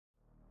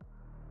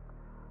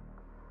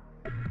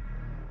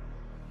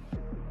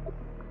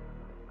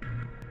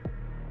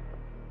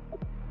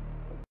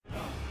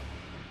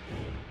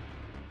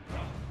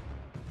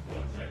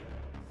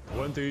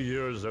20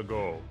 years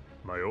ago,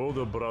 my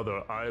older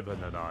brother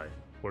Ivan and I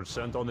were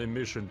sent on a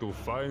mission to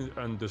find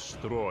and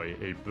destroy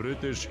a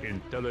British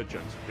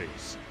intelligence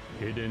base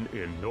hidden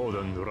in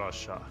northern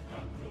Russia.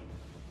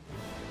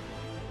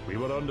 We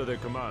were under the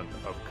command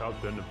of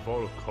Captain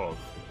Volkov,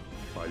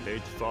 my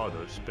late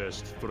father's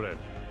best friend.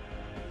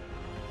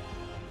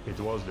 It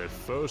was the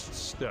first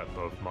step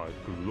of my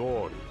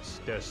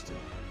glorious destiny.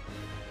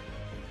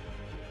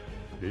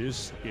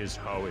 This is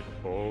how it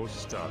all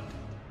started.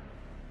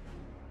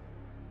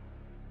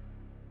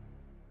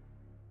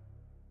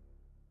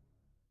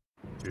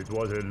 It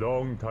was a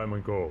long time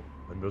ago,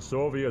 when the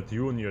Soviet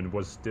Union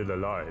was still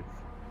alive.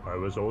 I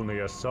was only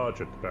a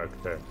sergeant back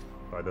then,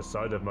 by the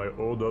side of my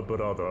older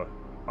brother,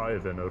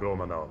 Ivan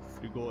Romanov.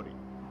 Grigory,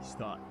 it's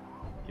time.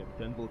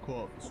 Captain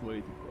Volkov is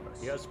waiting for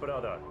us. Yes,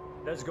 brother.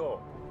 Let's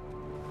go.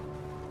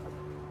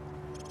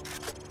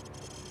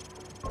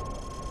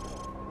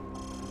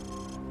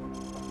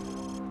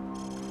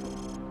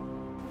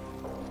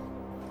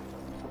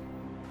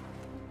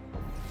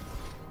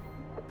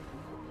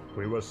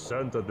 We were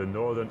sent at the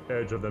northern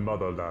edge of the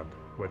motherland,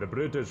 where the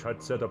British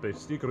had set up a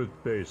secret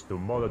base to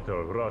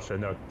monitor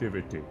Russian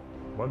activity.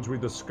 Once we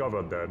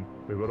discovered them,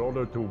 we were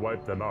ordered to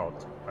wipe them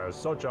out, as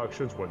such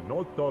actions were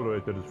not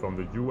tolerated from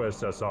the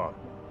USSR.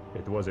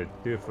 It was a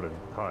different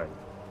time,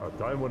 a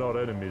time when our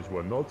enemies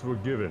were not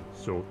forgiven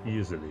so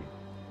easily.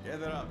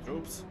 Gather up,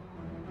 troops.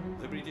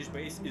 The British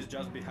base is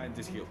just behind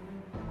this hill.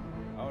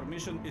 Our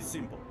mission is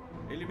simple.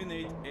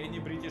 Eliminate any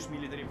British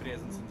military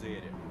presence in the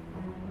area.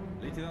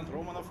 Lieutenant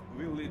Romanov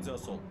will lead the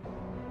assault.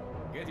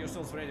 Get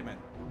yourselves ready, men.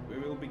 We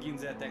will begin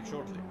the attack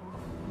shortly.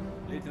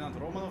 Lieutenant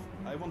Romanov,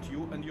 I want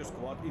you and your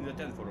squad in the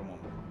tent for a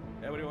moment.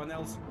 Everyone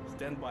else,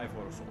 stand by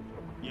for assault.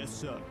 Yes,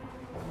 sir.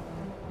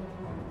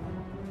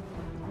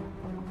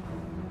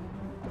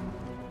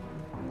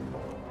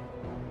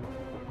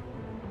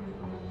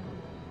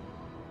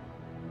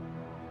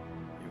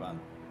 Ivan,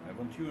 I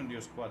want you and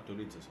your squad to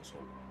lead this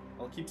assault.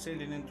 I'll keep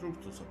sending in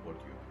troops to support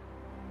you.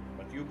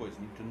 But you boys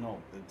need to know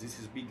that this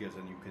is bigger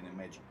than you can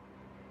imagine.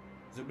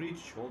 The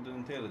British hold an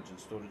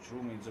intelligence storage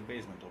room in the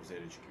basement of their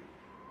HQ.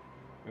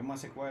 We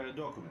must acquire a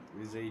document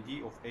with the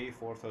ID of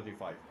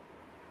A435.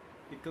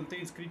 It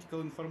contains critical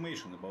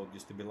information about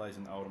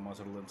destabilizing our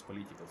motherland's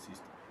political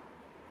system.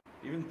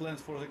 Even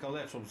plans for the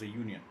collapse of the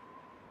Union.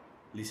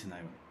 Listen,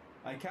 Ivan,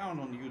 I count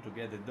on you to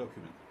get the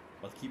document,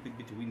 but keep it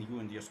between you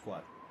and your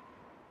squad.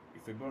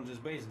 If we burn this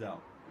base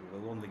down, we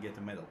will only get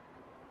a medal.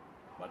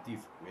 But if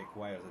we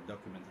acquire the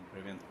document and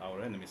prevent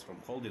our enemies from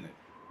holding it,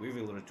 we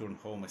will return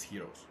home as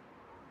heroes.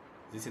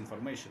 This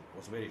information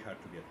was very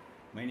hard to get.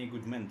 Many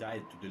good men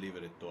died to deliver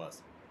it to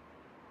us.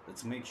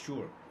 Let's make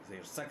sure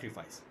their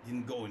sacrifice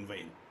didn't go in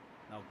vain.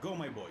 Now go,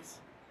 my boys.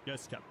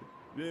 Yes, Captain.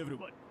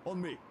 Everybody,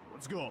 on me.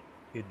 Let's go.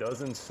 It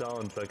doesn't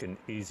sound like an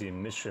easy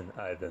mission,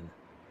 Ivan.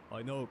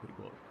 I know,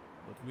 Grigory,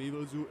 but we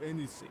will do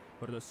anything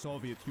for the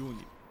Soviet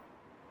Union.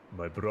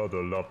 My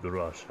brother loved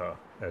Russia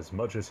as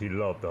much as he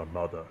loved our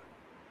mother.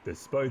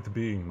 Despite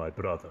being my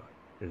brother,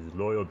 his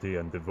loyalty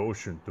and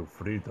devotion to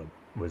freedom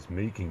was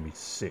making me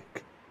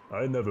sick.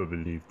 I never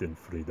believed in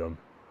freedom.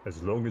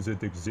 As long as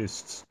it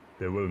exists,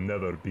 there will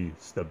never be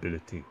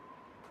stability.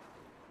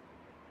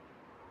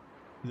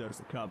 There's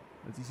the cab,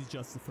 and this is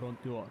just the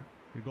front door.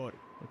 Grigory,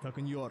 attack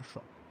on your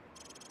shot.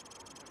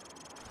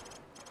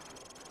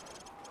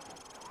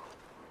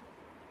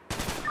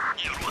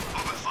 You're open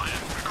fire.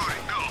 Grigory,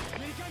 go!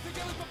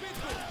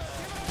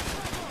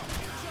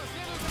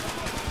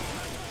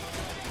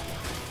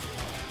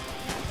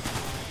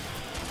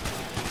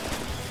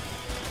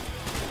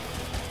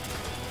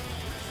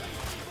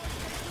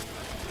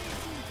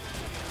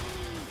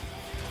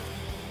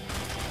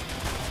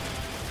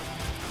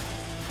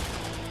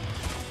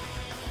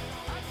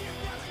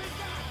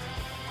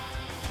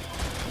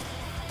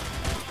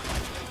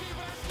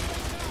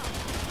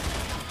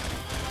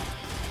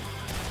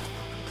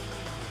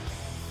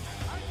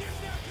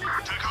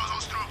 Take out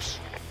those troops.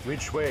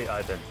 Which way,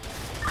 Ivan?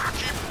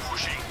 Keep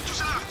pushing to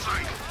the left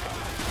side.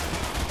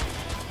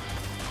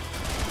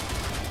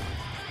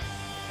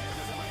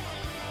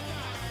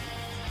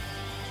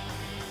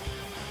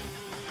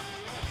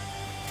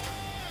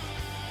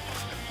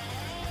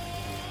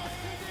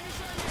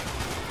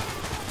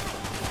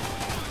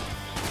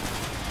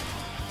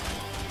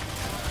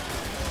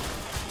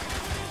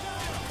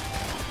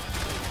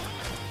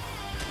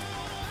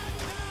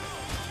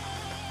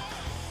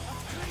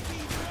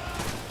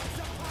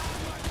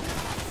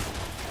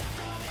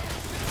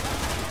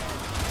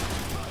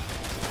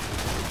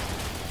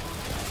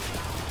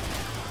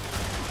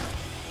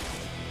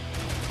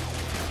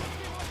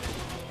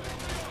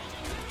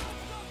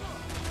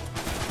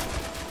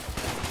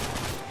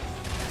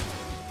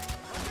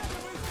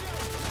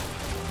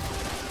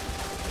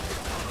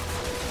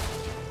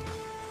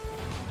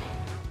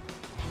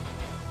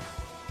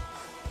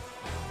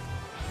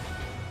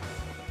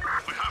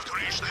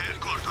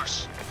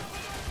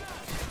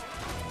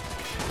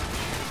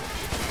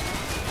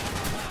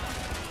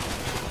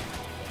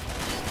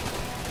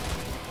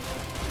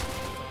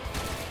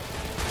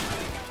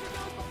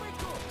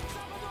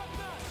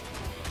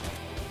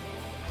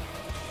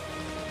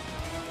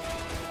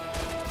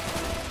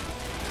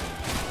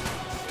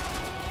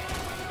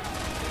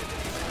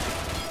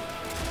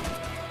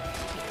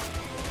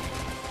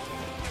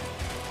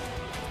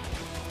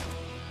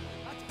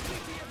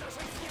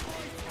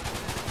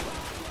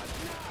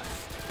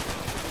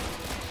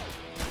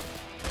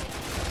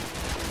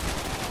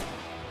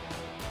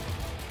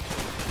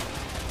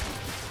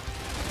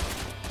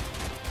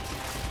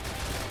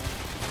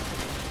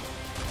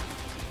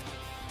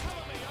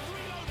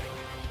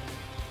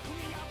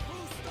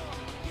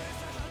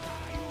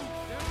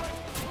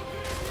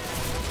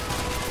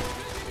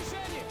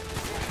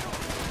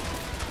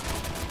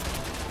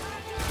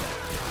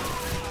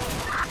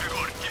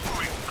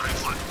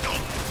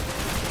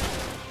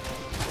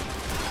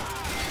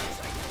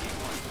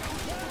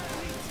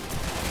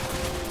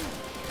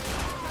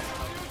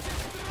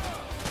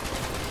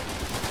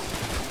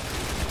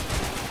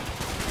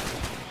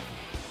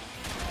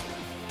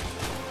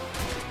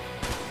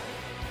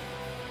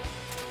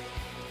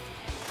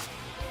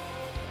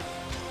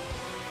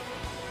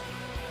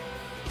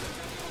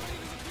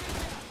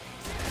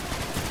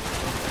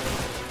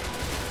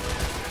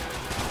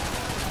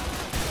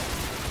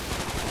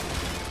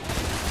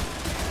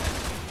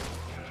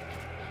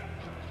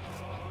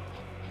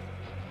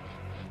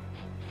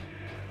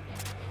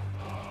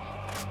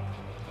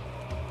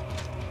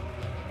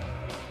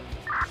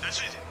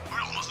 That's it. We're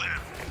almost there.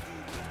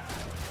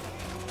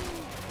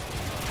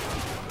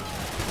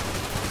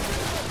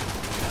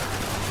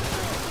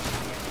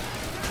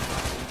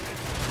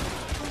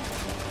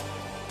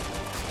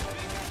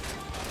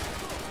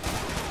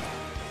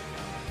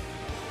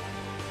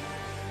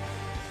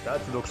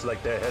 That looks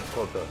like their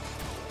headquarters.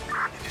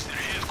 It is their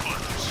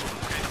headquarters.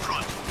 Okay, the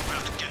front. We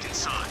have to get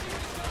inside.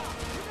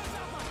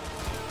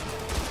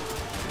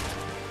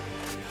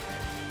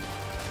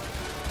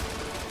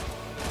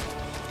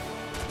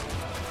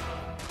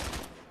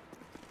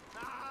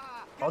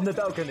 On the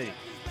balcony!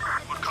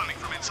 We're coming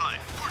from inside.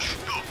 Push.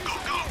 Go, go,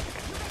 go.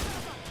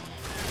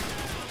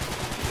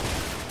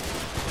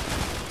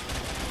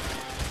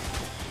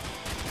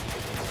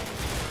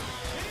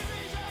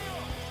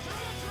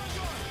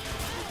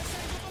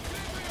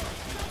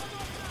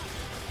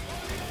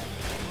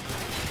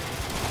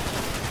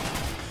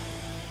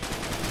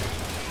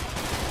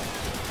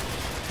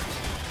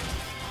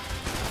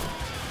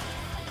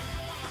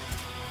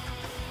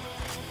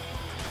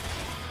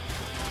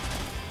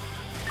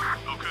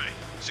 Okay,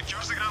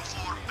 secure the ground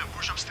floor, then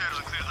push upstairs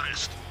and clear the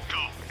rest. Go.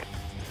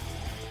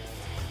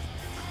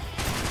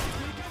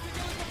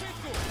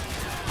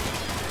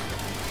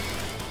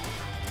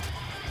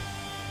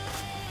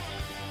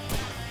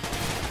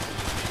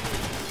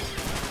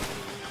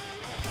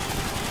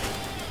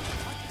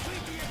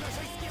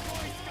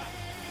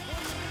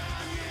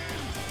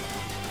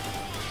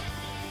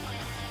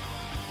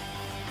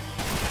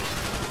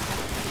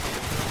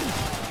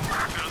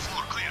 Ground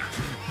floor clear.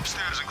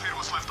 Upstairs and clear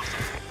what's left of them.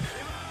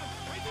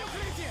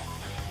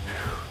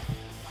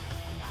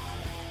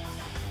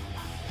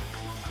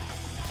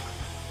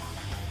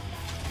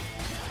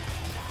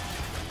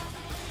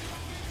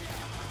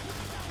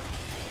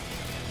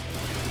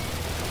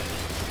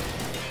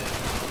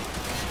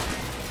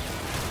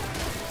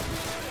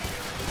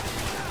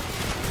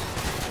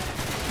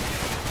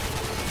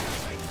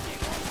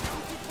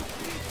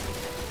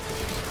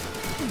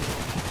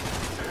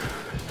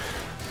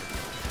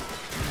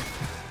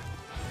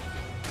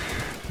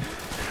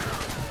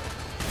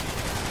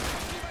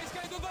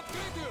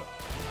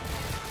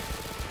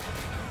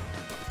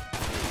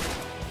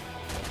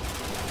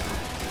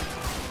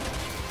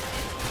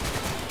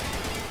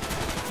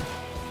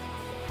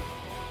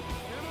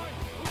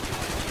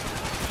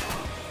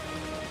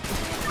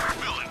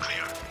 Building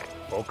clear.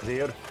 All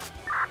clear?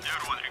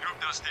 Everyone regroup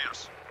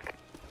downstairs.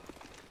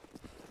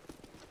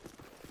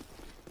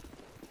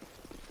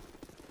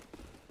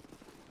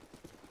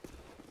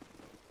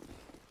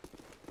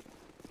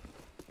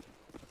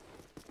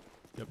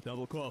 Captain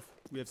Volkov,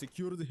 we have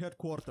secured the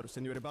headquarters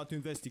and we're about to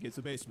investigate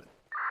the basement.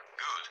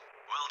 Good.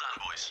 Well done,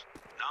 boys.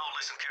 Now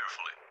listen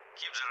carefully.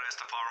 Keep the rest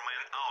of our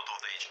men out of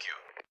the HQ.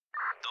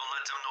 Don't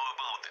let them know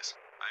about this.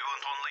 I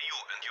want only you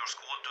and your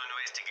squad to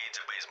investigate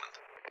the basement.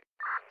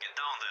 Get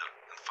down there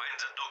and find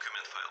the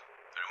document file.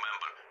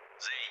 Remember,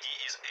 the ID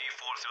is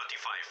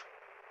A435.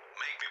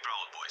 Make me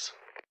proud, boys.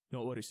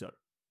 Don't worry, sir.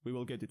 We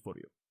will get it for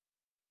you.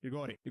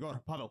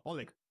 Igor, Pavel,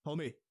 Oleg, follow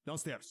me,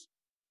 downstairs.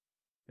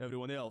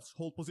 Everyone else,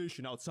 hold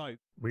position outside.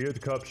 We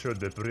had captured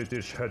the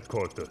British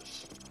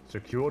headquarters.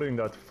 Securing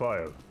that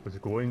file was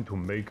going to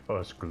make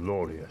us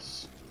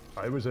glorious.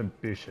 I was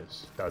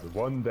ambitious that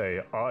one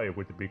day I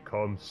would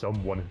become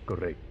someone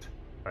great,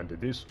 and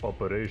this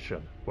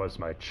operation was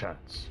my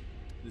chance.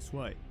 This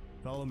way.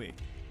 Follow me.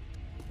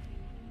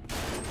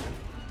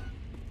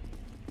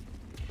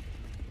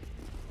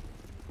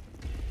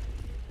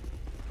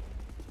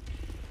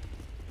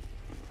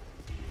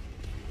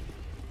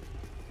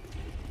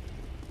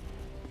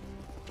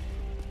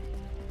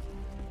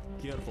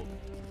 Careful.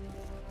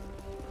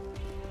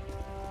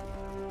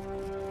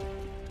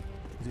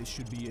 This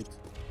should be it.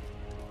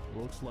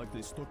 Looks like they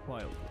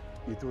stockpiled.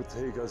 It would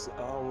take us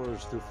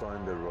hours to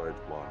find the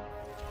right one.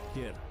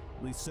 Here,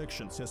 this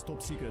section says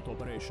top secret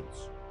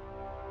operations.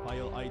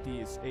 File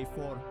ID is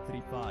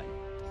A435.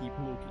 Keep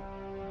looking.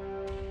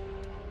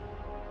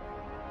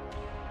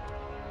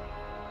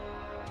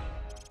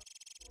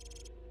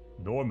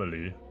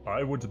 Normally,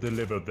 I would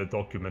deliver the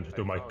document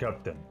to my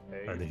captain,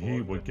 and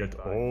he would get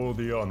all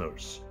the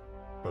honors.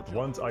 But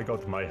once I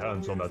got my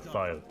hands on that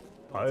file,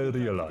 I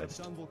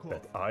realized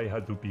that I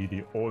had to be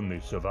the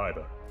only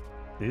survivor.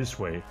 This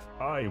way,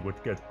 I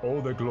would get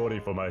all the glory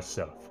for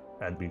myself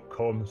and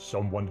become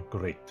someone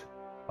great.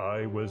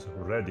 I was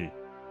ready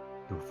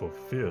to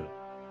fulfill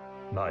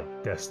my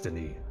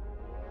destiny.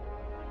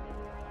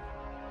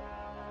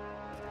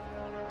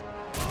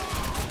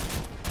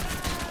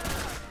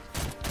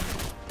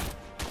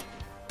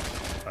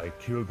 I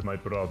killed my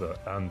brother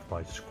and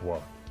my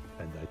squad,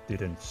 and I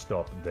didn't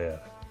stop there.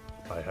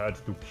 I had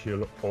to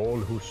kill all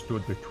who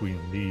stood between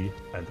me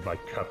and my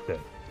captain.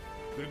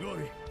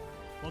 Grigori,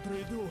 what are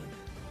you doing?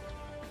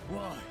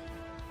 Why?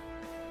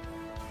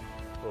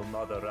 For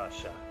Mother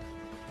Russia.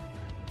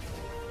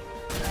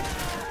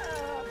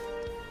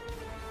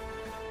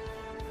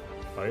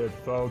 I had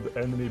found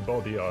enemy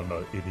body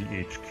armor in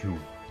the HQ.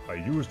 I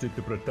used it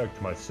to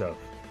protect myself,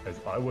 as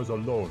I was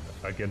alone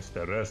against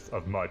the rest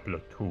of my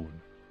platoon.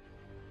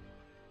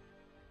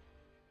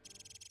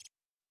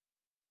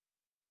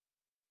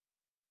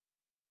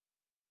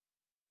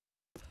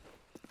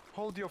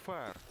 Hold your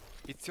fire.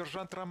 It's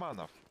Sergeant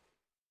Romanov.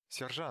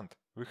 Sergeant,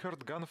 we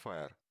heard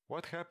gunfire.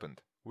 What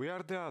happened? Where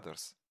are the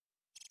others?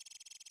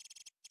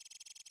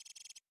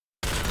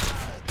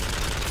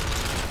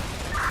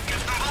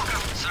 Captain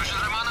Volkov,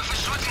 Sergeant Romanov is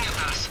shooting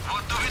at us.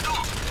 What do we do?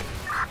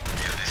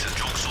 Yeah, this is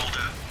joke,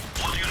 soldier.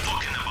 What are you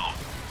talking about?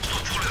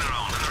 Stop fooling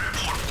around and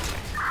report.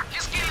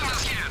 He's killing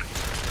us here.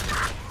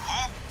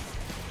 Who?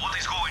 What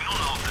is going on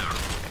out there?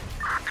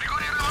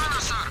 Grigory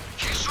Romanov, sir.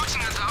 He's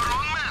shooting at our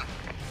own men.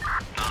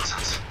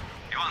 Nonsense.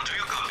 Ivan, do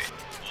you copy?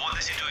 What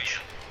the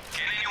situation?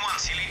 Can anyone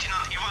see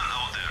Lieutenant Ivan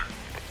out there?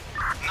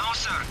 No,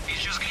 sir.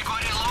 It's just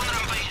Grigory alone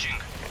rampaging.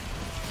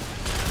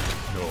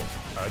 No,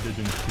 I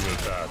didn't feel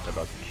bad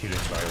about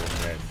killing my own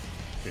men.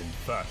 In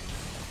fact,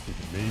 it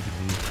made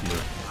me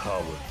feel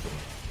powerful.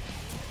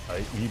 I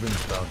even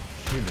found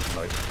killing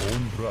my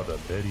own brother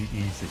very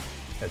easy,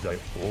 as I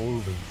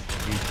always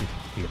hated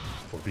him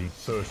for being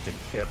first in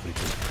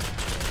everything.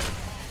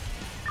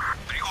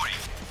 Grigory,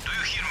 do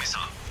you hear me,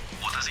 son?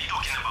 What is he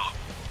talking about?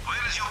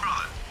 Where is your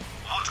brother?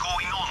 What's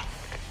going on?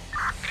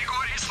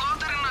 Grigory is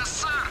slaughtering us,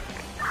 sir!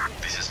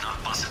 This is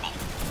not possible.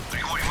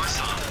 Grigory, my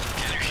son,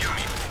 can you hear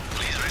me?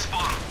 Please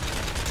respond.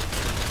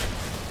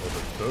 For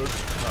the first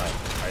time,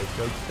 I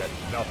felt that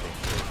nothing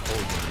was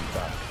holding me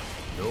back.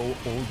 No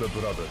older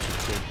brother to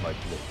take my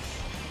place.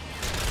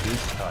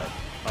 This time,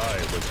 I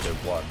was the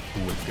one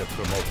who would get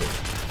promoted,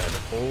 and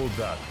all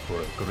that for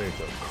a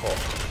greater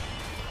cause.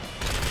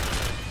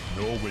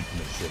 No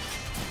witnesses,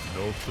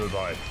 no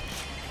survivors.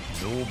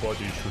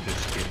 Nobody should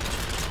escape.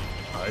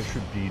 I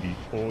should be the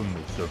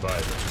only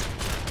survivor.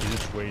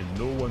 This way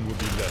no one will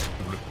be left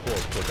to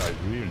report what I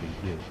really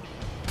did.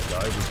 And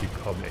I would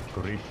become a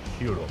great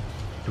hero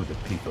to the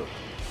people.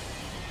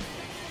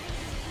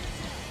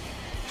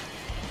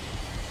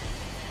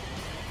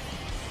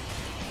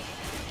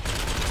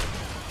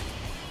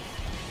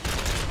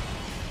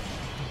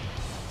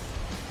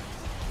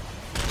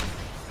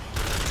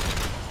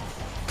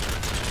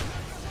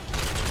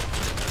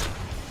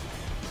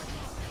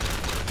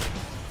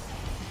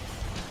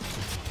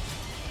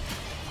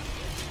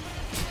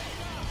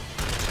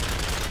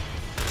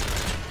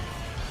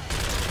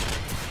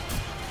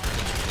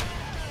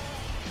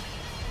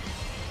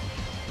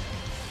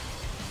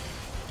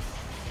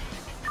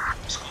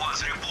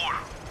 Squads report.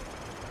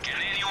 Can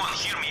anyone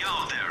hear me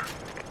out there?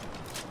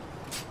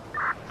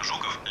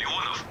 Zhukov,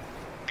 Leonov,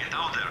 get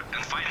out there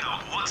and find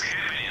out what's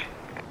happening.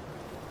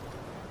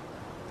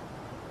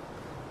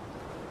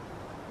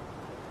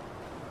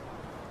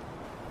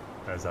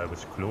 As I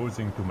was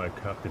closing to my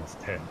captain's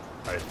tent,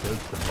 I felt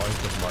the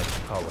might of my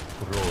power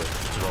growing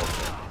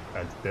stronger,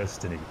 and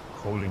destiny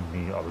calling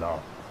me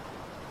aloud.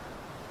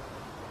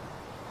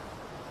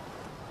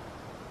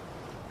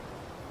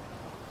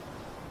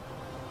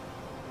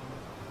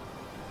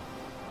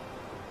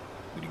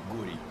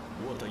 Grigory,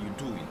 what are you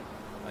doing?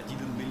 I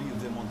didn't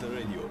believe them on the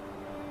radio.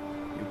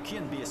 You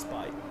can't be a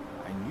spy.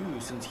 I knew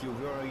you since you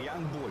were a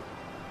young boy.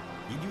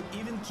 Did you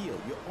even kill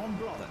your own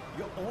brother,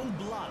 your own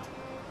blood?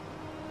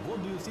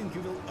 What do you think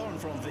you will earn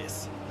from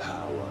this?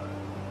 Power.